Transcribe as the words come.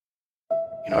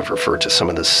I've referred to some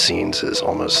of the scenes as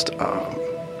almost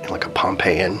like a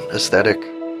Pompeian aesthetic.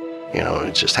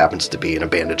 It just happens to be an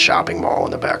abandoned shopping mall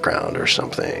in the background or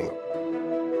something.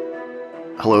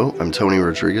 Hello, I'm Tony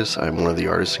Rodriguez. I'm one of the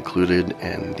artists included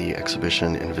in the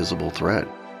exhibition Invisible Thread.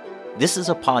 This is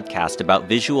a podcast about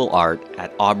visual art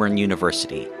at Auburn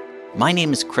University. My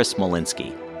name is Chris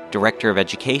Molinsky, Director of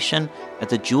Education at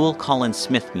the Jewel Collins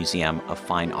Smith Museum of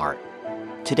Fine Art.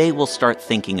 Today we'll start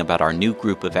thinking about our new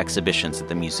group of exhibitions at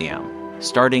the museum,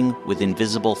 starting with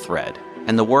Invisible Thread,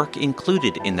 and the work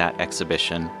included in that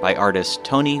exhibition by artist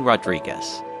Tony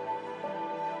Rodriguez.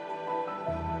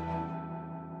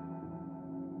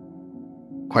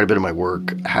 Quite a bit of my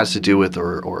work has to do with,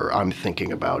 or I'm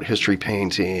thinking about history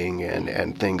painting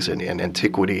and things and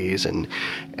antiquities and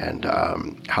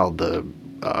how the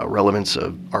relevance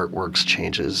of artworks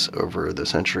changes over the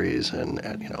centuries. And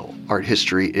art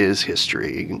history is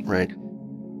history, right?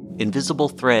 Invisible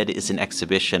Thread is an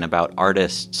exhibition about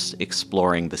artists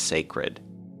exploring the sacred.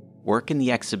 Work in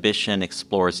the exhibition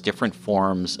explores different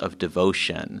forms of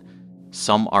devotion.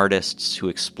 Some artists who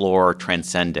explore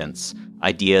transcendence,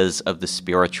 ideas of the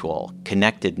spiritual,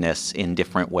 connectedness in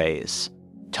different ways.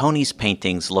 Tony's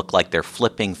paintings look like they're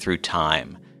flipping through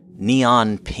time.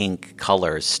 Neon pink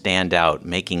colors stand out,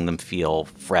 making them feel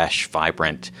fresh,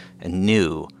 vibrant, and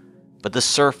new. But the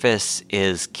surface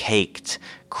is caked,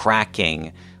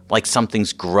 cracking, like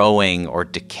something's growing or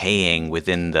decaying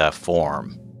within the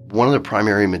form. One of the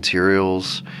primary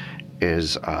materials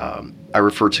is, I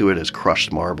refer to it as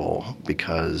crushed marble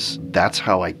because that's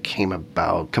how I came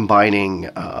about combining,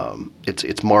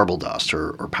 it's marble dust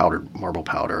or powdered marble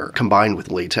powder combined with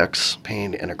latex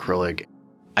paint and acrylic.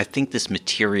 I think this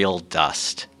material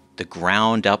dust, the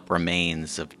ground up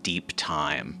remains of deep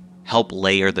time, help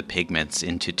layer the pigments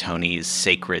into Tony's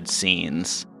sacred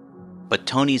scenes. But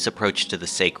Tony's approach to the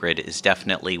sacred is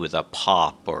definitely with a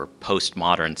pop or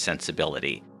postmodern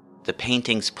sensibility. The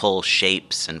paintings pull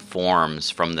shapes and forms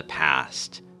from the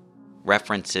past,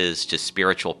 references to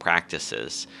spiritual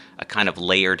practices, a kind of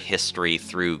layered history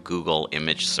through Google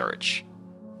image search.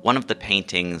 One of the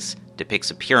paintings depicts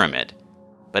a pyramid,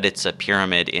 but it's a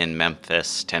pyramid in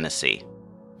Memphis, Tennessee.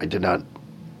 I did not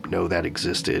know that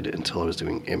existed until I was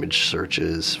doing image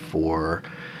searches for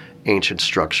ancient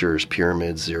structures,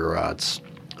 pyramids, ziggurats,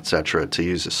 etc., to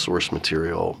use as source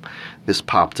material. This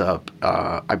popped up.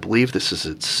 I believe this is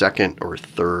its second or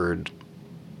third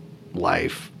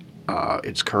life.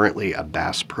 It's currently a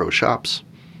Bass Pro Shops.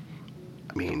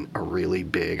 A really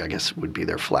big, I guess it would be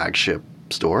their flagship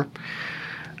store.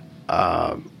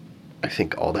 I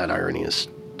think all that irony is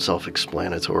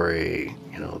self-explanatory.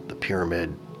 The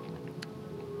pyramid,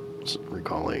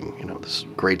 recalling, this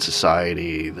great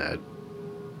society that,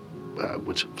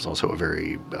 which was also a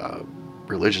very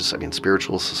religious,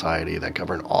 spiritual society that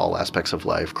governed all aspects of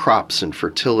life, crops and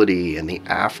fertility and the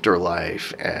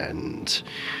afterlife, and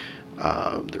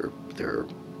their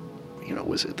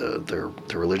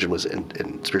religion was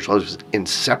and spirituality was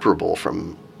inseparable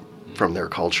from their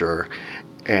culture,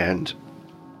 and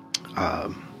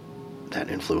that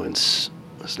influence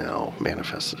has now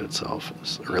manifested itself,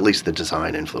 or at least the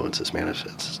design influence has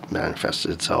manifested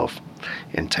itself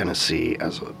in Tennessee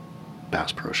as a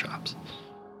Bass Pro Shops.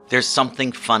 There's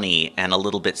something funny and a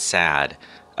little bit sad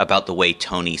about the way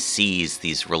Tony sees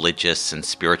these religious and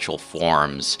spiritual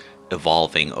forms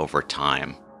evolving over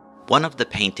time. One of the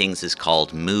paintings is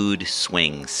called Mood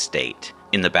Swing State.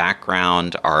 In the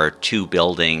background are two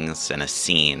buildings and a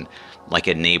scene, like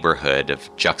a neighborhood of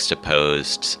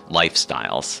juxtaposed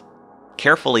lifestyles.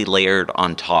 Carefully layered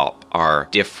on top are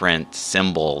different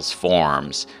symbols,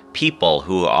 forms, people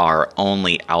who are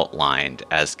only outlined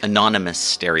as anonymous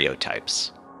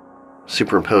stereotypes.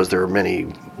 Superimposed, there are many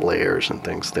layers and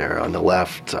things there. On the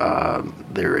left,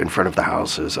 there in front of the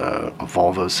house is a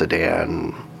Volvo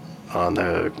sedan. On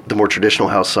the more traditional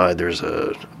house side, there's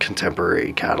a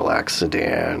contemporary Cadillac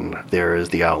sedan. There is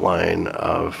the outline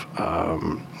of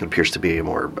it appears to be a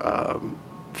more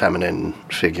feminine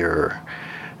figure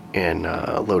in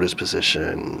lotus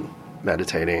position,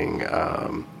 meditating.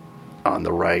 On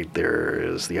the right, there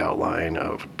is the outline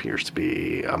of appears to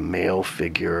be a male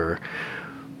figure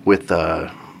with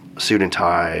a suit and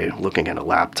tie, looking at a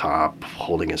laptop,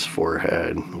 holding his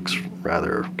forehead, looks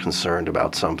rather concerned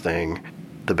about something.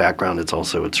 The background,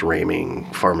 it's raiming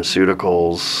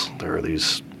pharmaceuticals. There are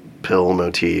these pill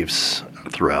motifs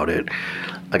throughout it.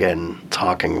 Again,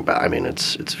 talking about,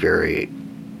 it's very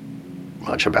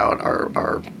much about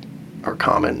our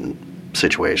common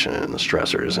situation and the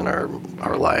stressors in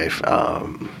our life.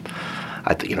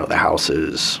 The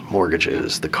houses,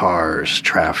 mortgages, the cars,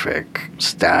 traffic,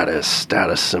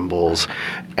 status symbols,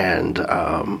 and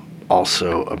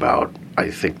also about, I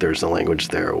think there's a language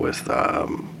there with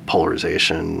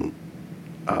polarization,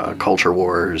 culture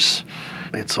wars.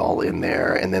 It's all in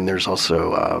there, and then there's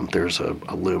also there's a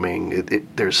looming.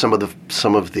 There's some of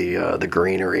the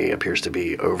greenery appears to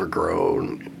be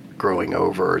overgrown, growing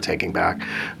over, or taking back.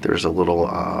 There's a little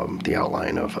the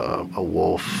outline of a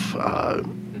wolf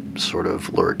sort of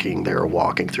lurking there,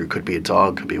 walking through. Could be a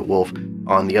dog, could be a wolf.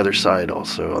 On the other side,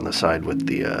 also on the side with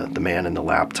the man in the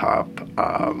laptop,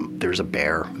 there's a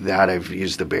bear. That I've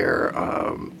used the bear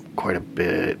quite a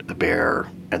bit. The bear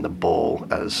and the bull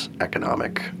as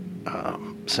economic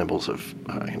symbols of,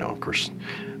 of course,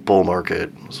 bull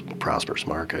market is a prosperous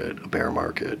market, a bear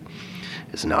market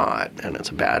is not, and it's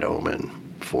a bad omen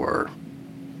for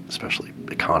especially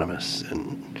economists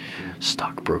and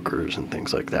stockbrokers and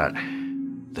things like that.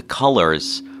 The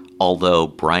colors, although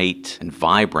bright and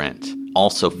vibrant,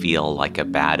 also feel like a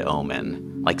bad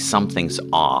omen, like something's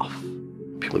off.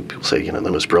 People say,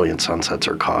 the most brilliant sunsets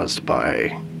are caused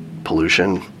by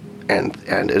pollution, and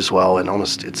as well, and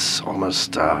it's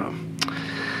almost.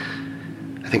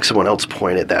 I think someone else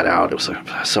pointed that out. It was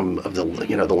some of the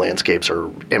the landscapes are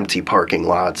empty parking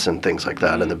lots and things like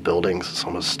that, and the buildings. It's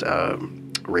almost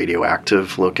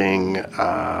radioactive looking.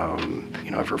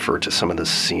 I've referred to some of the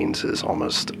scenes as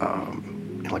almost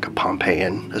like a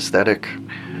Pompeian aesthetic.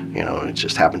 It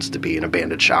just happens to be an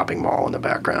abandoned shopping mall in the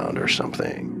background or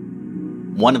something.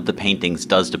 One of the paintings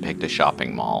does depict a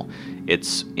shopping mall.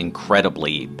 It's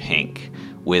incredibly pink,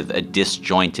 with a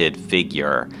disjointed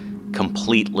figure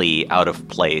completely out of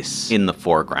place in the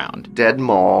foreground. Dead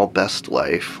Mall, Best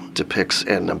Life depicts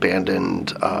an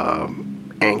abandoned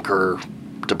anchor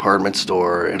department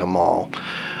store in a mall,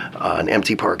 an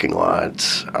empty parking lot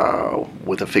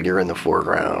with a figure in the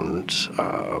foreground,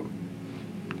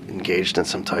 engaged in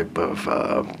some type of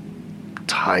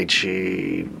Tai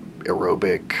Chi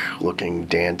aerobic looking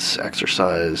dance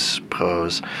exercise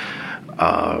pose.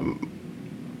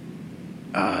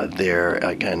 There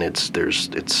again, it's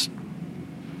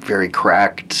very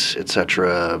cracked,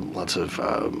 etc. Lots of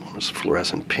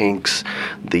fluorescent pinks.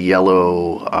 The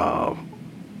yellow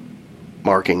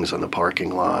markings on the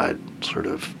parking lot sort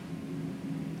of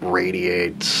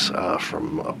radiates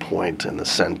from a point in the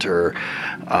center.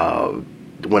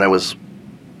 When I was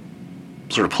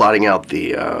sort of plotting out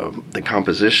the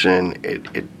composition,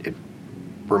 it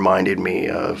reminded me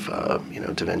of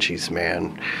Da Vinci's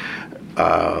Man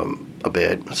a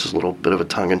bit. This is a little bit of a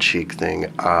tongue-in-cheek thing,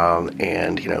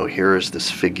 and here is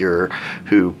this figure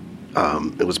who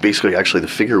it was basically actually the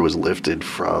figure was lifted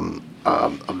from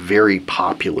a very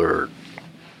popular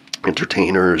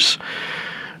entertainer's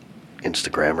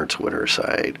Instagram or Twitter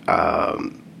site.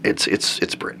 It's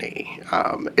Britney.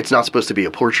 It's not supposed to be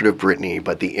a portrait of Britney,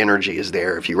 but the energy is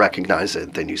there. If you recognize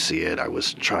it, then you see it. I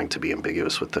was trying to be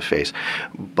ambiguous with the face,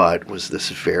 but was this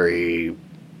very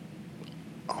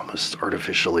almost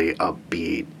artificially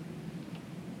upbeat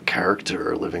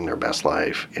character living their best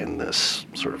life in this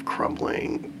sort of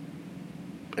crumbling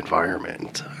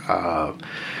environment.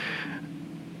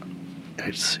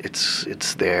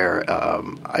 It's there.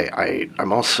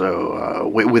 I'm also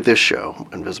with this show,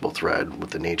 Invisible Thread,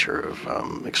 with the nature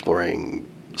of exploring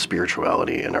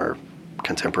spirituality in our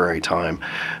contemporary time.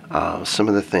 Some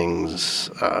of the things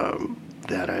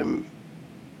that I'm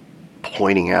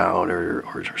pointing out or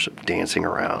sort of dancing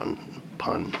around,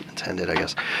 pun intended, I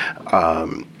guess,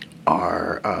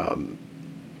 are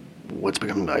what's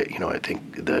become, I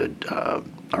think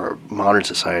our modern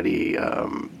society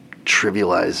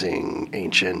trivializing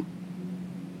ancient,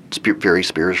 very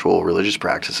spiritual religious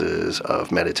practices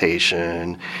of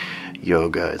meditation,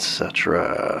 yoga,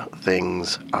 etc.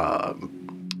 things.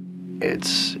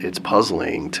 It's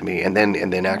puzzling to me, and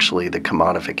then actually the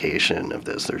commodification of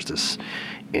this. There's this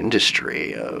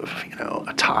industry of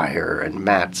attire and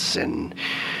mats and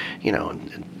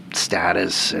and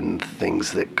status and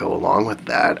things that go along with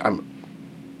that. I'm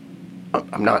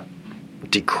not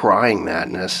decrying that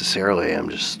necessarily. I'm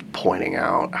just pointing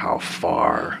out how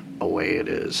far away it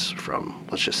is from,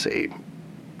 let's just say,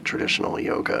 traditional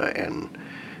yoga and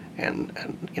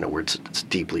where it's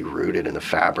deeply rooted in the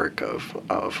fabric of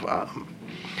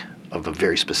a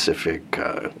very specific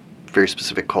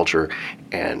culture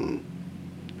and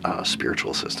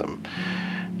spiritual system,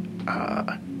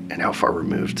 and how far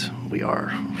removed we are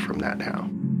from that now.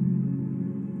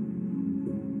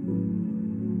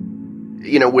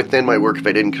 Within my work, if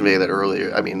I didn't convey that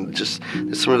earlier, I mean, just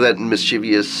some of that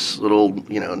mischievous little,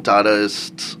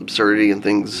 Dadaist absurdity and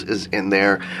things is in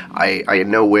there. I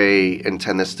in no way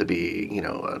intend this to be,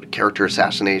 a character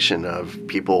assassination of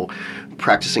people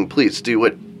practicing. Please do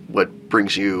what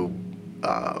brings you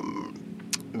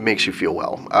makes you feel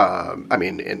well. I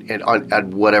mean, and at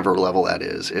whatever level that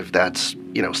is, if that's,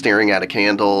 staring at a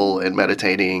candle and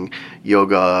meditating,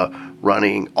 yoga,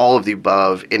 running, all of the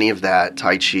above, any of that,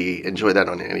 Tai Chi, enjoy that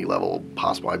on any level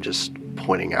possible. I'm just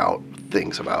pointing out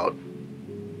things about,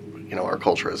 our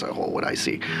culture as a whole, what I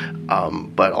see.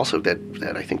 But also that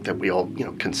I think that we all,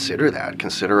 consider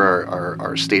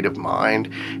our state of mind,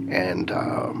 and,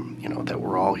 that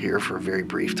we're all here for a very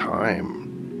brief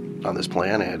time on this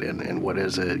planet, and what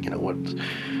is it, about,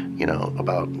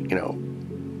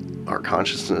 our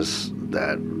consciousness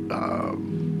that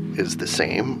is the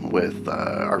same with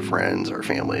our friends, our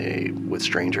family, with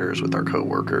strangers, with our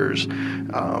coworkers,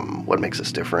 what makes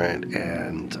us different,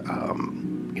 and,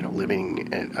 living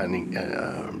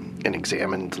an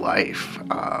examined life.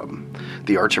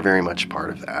 The arts are very much part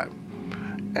of that.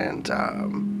 And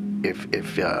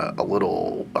if a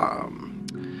little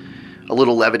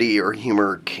levity or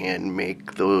humor can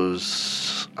make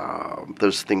those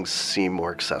things seem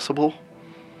more accessible,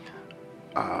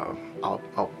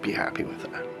 I'll be happy with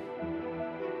that.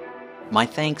 My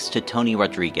thanks to Tony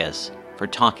Rodriguez for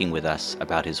talking with us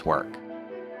about his work.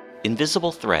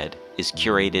 Invisible Thread is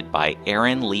curated by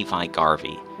Erin Levi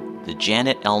Garvey, the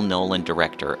Janet L. Nolan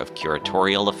Director of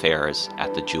Curatorial Affairs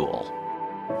at the Jewel.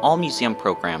 All museum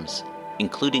programs,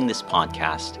 including this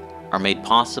podcast, are made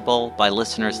possible by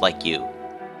listeners like you.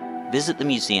 Visit the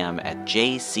museum at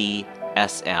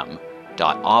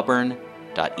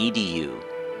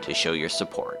jcsm.auburn.edu to show your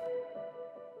support.